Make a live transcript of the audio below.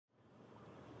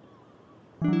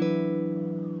Yo,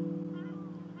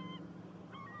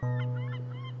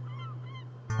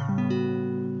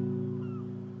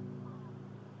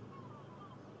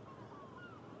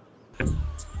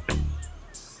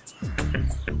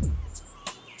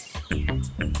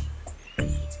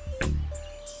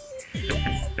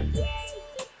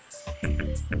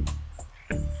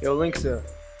 Linksa.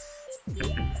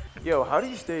 Yo, how do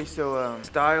you stay so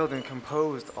styled and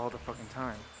composed all the fucking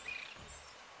time?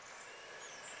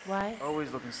 What?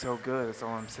 Always looking so good, that's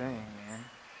all I'm saying, man.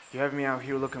 You have me out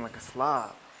here looking like a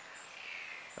slob.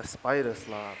 A spider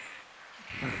slob.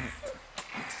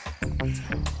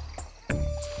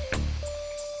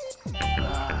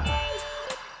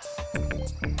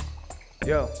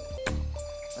 Yo,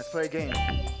 let's play a game.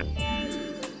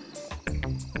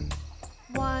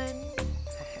 1,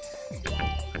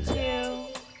 2,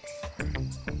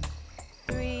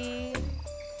 3,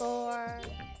 4.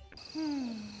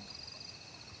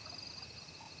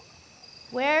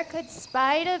 Where could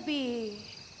Spider be?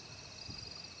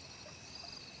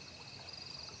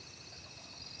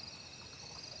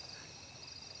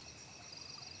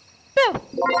 Boo!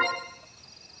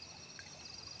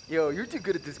 Yo, you're too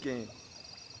good at this game.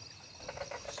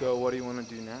 So what do you want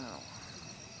to do now?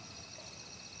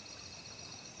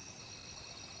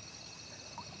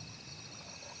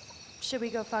 Should we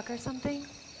go fuck or something?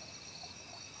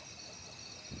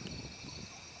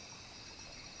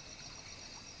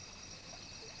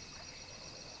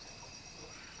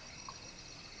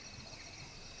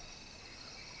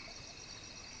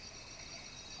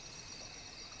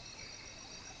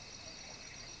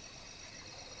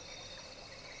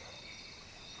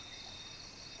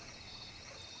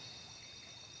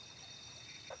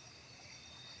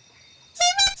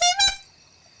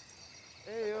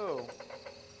 Hey, yo.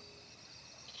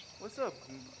 What's up,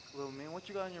 little man? What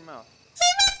you got in your mouth?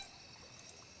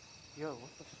 Yo,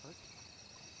 what the fuck?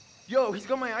 Yo, he's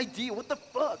got my ID. What the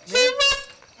fuck, man?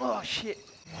 Oh, shit.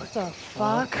 What the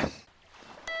fuck?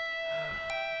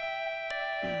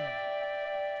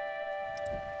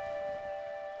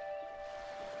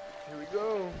 Here we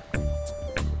go.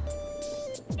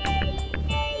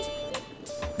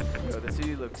 Yo, the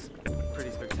city looks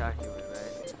pretty spectacular, right?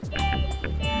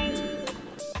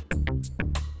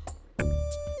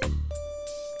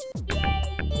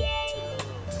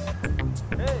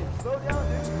 Hey, slow down,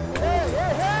 dude.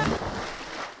 Hey!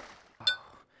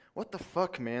 What the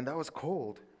fuck, man? That was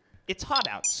cold. It's hot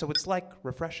out, so it's like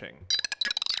refreshing.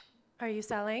 Are you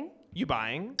selling? You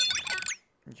buying?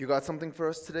 You got something for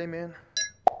us today, man?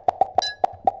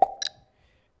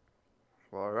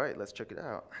 Well, all right, let's check it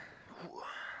out.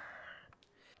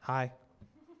 Hi.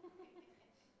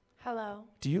 Hello.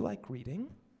 Do you like reading?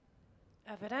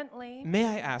 Evidently. May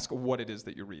I ask what it is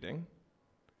that you're reading?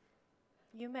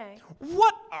 You may.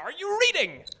 What are you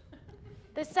reading?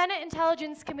 The Senate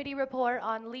Intelligence Committee report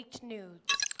on leaked news.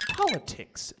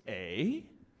 Politics, eh?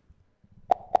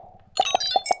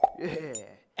 Yeah.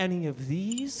 Any of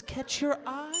these catch your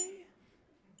eye?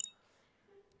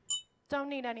 Don't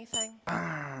need anything.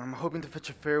 I'm hoping to fetch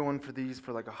a fair one for these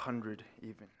for like 100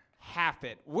 even. Half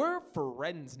it. We're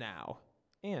friends now.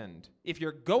 And if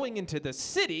you're going into the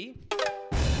city,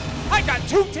 I got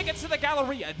 2 tickets to the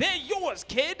Galleria. They're yours,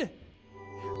 kid.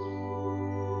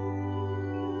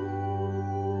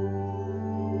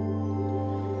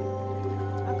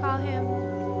 I'll call him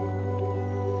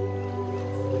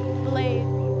Blade.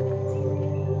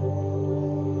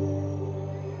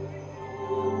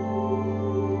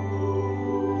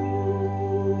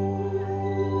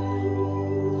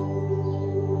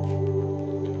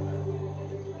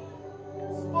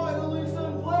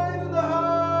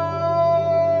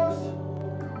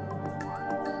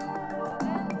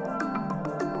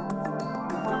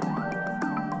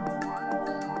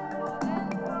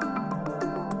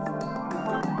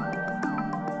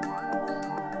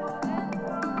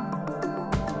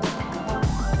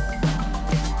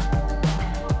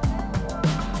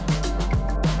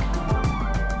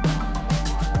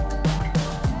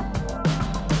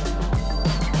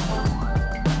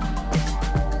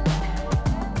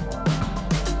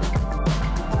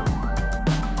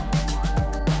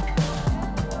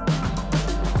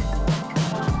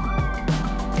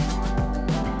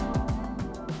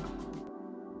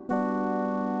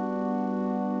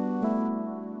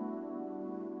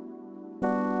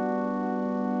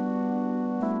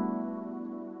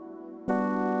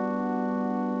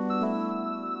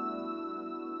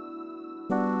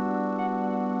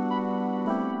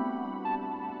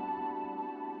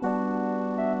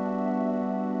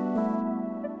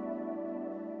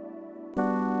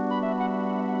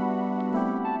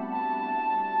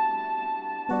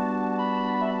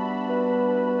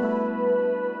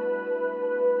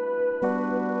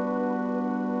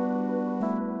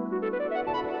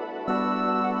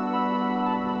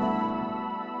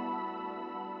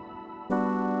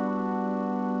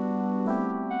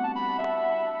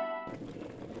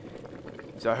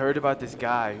 So I heard about this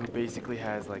guy who basically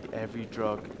has like every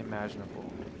drug imaginable.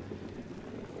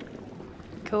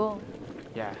 Cool.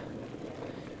 Yeah.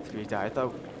 Sweet. I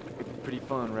thought it'd be pretty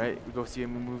fun, right? We go see a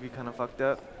movie kind of fucked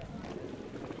up.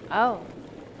 Oh.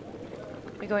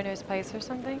 We going to his place or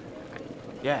something?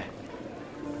 Yeah.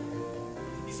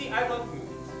 You see, I love movies,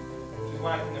 which is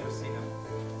why I can never see them.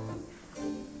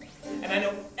 And I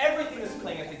know everything that's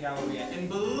playing at the Galleria, and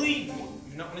believe me,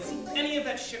 you do not want to see any of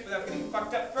that shit without getting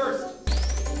fucked up first.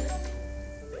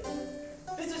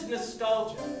 This is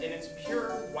nostalgia in its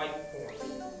pure white form.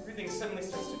 Everything suddenly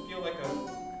starts to feel like a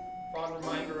fond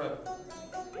reminder of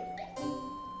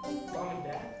mom and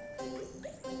dad.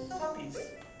 Puppies.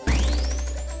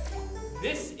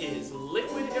 This is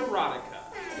liquid erotica.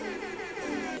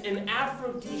 An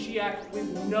aphrodisiac with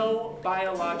no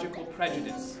biological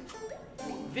prejudice.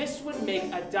 This would make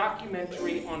a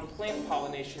documentary on plant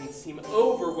pollination seem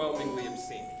overwhelmingly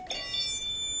obscene.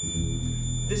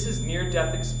 This is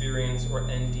near-death experience, or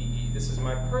NDE. This is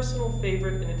my personal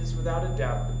favorite, and it is without a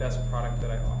doubt the best product that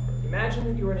I offer. Imagine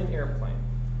that you are in an airplane,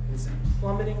 and it's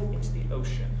plummeting into the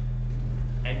ocean,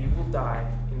 and you will die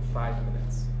in 5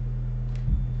 minutes.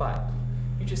 But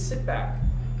you just sit back,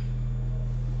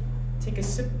 take a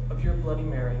sip of your Bloody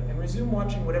Mary, and resume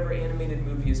watching whatever animated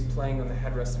movie is playing on the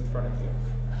headrest in front of you.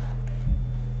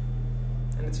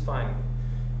 And it's fine.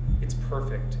 It's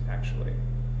perfect, actually.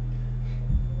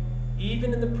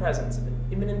 Even in the presence of an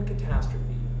imminent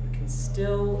catastrophe, you can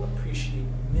still appreciate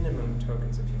minimum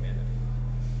tokens of humanity.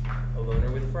 Alone or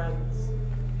with friends,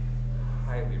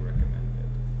 highly recommended.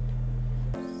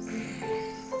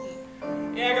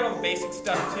 Yeah, I got all the basic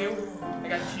stuff too. I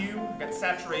got hue, I got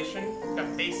saturation, I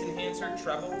got bass enhancer,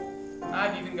 treble.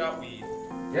 I've even got weed.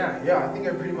 Yeah, I think I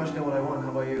pretty much know what I want.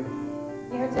 How about you?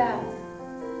 Near death.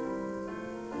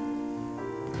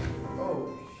 Oh.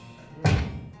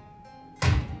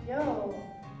 Yo.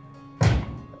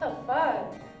 What the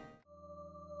fuck?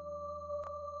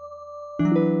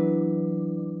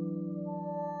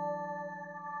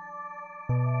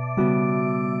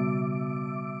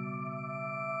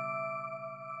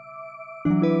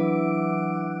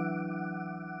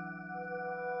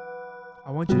 I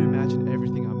want you to imagine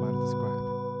everything I'm about to describe.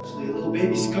 Actually, a little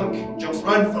baby skunk jumps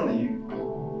right in front of you,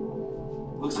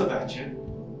 looks up at you,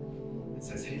 and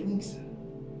says, "Hey, Lisa,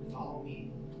 follow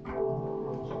me."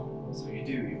 So you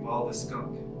do. You follow the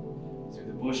skunk through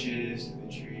the bushes, through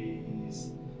the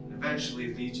trees, and eventually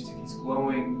it leads you to these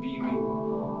glowing,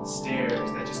 beaming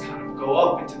stairs that just kind of go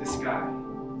up into the sky.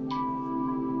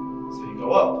 So you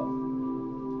go up,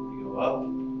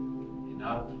 and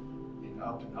up, and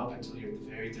up, and up until you're at the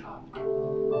very top.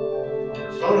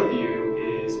 In front of you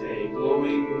is a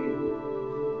glowing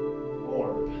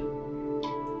orb.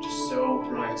 Just so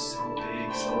bright, so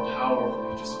big, so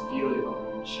powerful. You just feel it on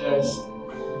your chest, on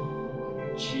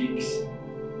your cheeks.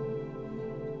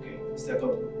 Okay, step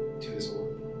up to this orb.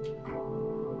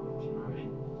 Alright.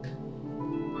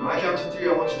 When I count to 3,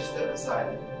 I want you to step inside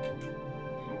it.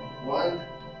 1,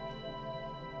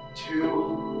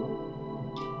 2,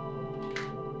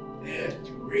 and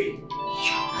 3.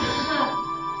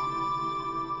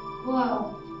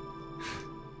 Whoa.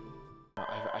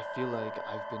 I feel like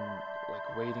I've been like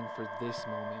waiting for this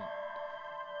moment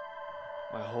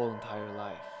my whole entire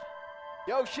life.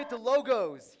 Yo, shit, the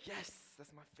logos! Yes,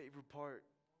 that's my favorite part.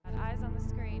 Got eyes on the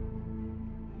screen.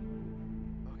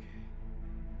 Okay.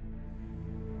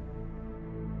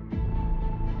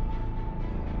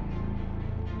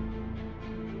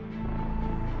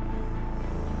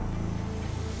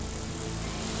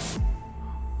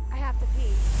 I have to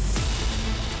pee.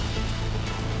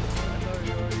 I thought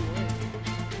you already went.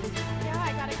 Yeah,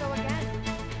 I gotta go again.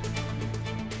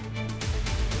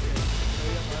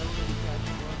 Hurry up, I don't really catch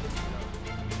you on this stuff.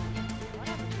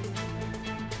 Whatever.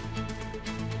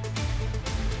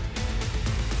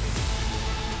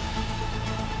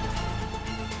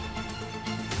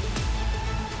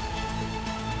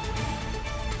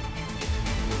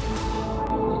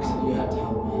 Alexa, you have to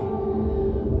help me.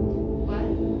 What?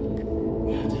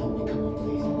 You have to help me. Come on,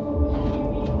 please.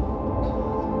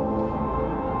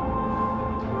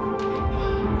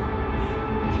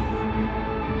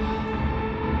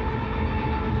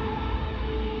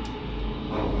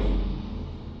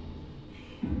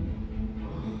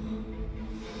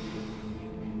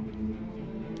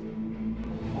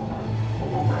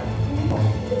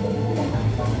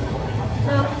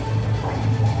 No.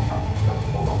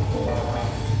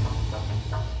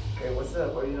 Hey, what's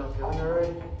up? Are you not feeling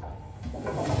alright?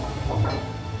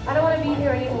 I don't want to be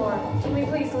here anymore. Can we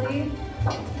please leave?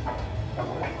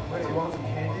 What, do you want some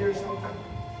candy or something?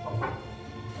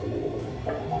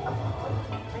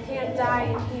 I can't die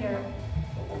in here.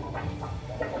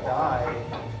 Die?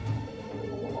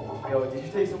 Yo, did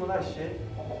you take some of that shit?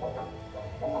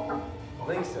 I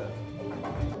think so.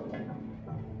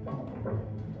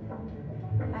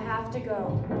 I have to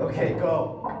go. Okay,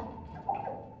 go.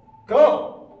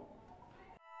 Go!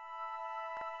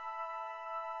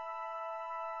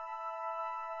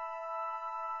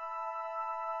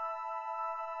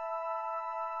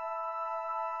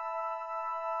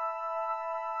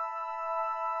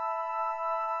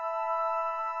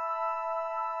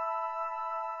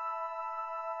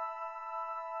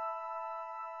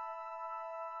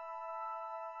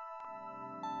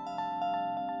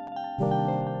 Thank you.